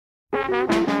When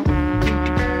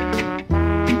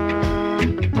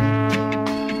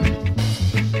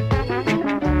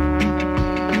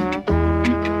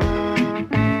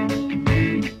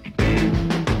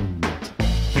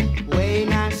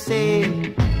I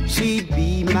said she'd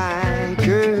be my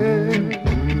girl,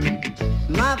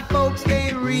 my folks,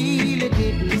 they really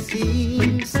didn't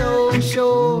seem so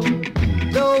sure.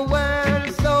 The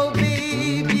world's so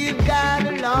big, you've got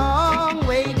a long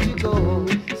way to go.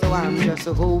 So I'm just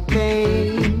hoping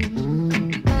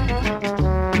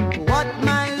what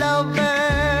my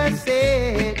lover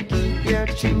said, keep your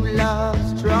true love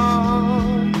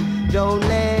strong. Don't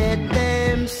let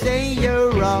them say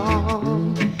you're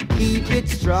wrong. Keep it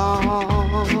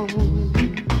strong.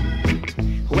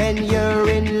 When you're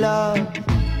in love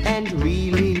and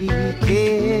really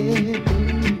care,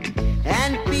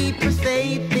 and people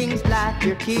say things like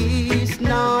your kiss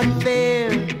not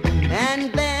fair,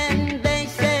 and then they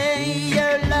say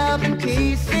your love and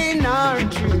kissing are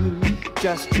true.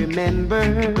 Just remember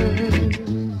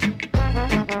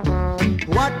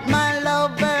what my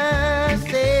lover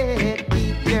said,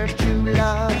 keep your true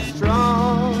love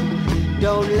strong.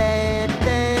 Don't let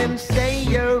them say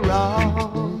you're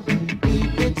wrong.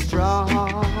 Keep it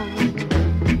strong.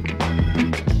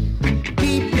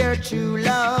 Keep your true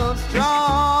love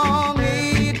strong.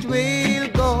 It will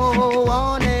go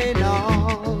on and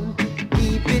on.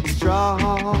 Keep it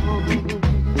strong.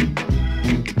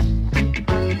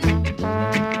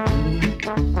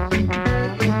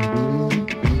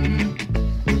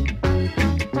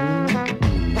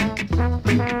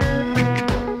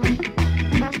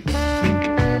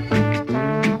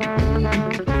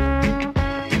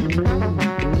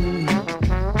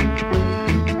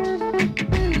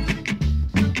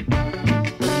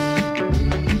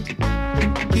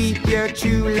 Your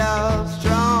true love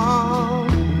strong.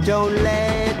 Don't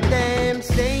let them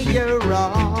say you're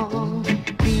wrong.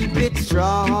 Keep it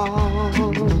strong.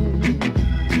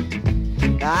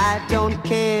 I don't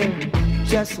care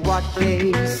just what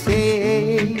they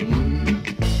say,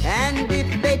 and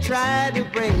if they try to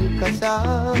break us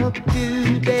up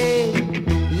today,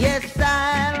 yes,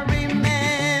 I'll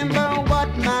remember what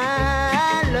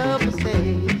my lover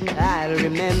said. I'll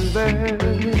remember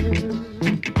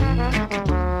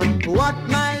what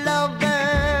my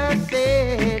lover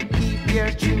said, keep your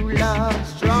true love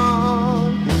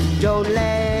strong. Don't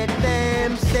let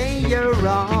them say you're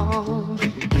wrong.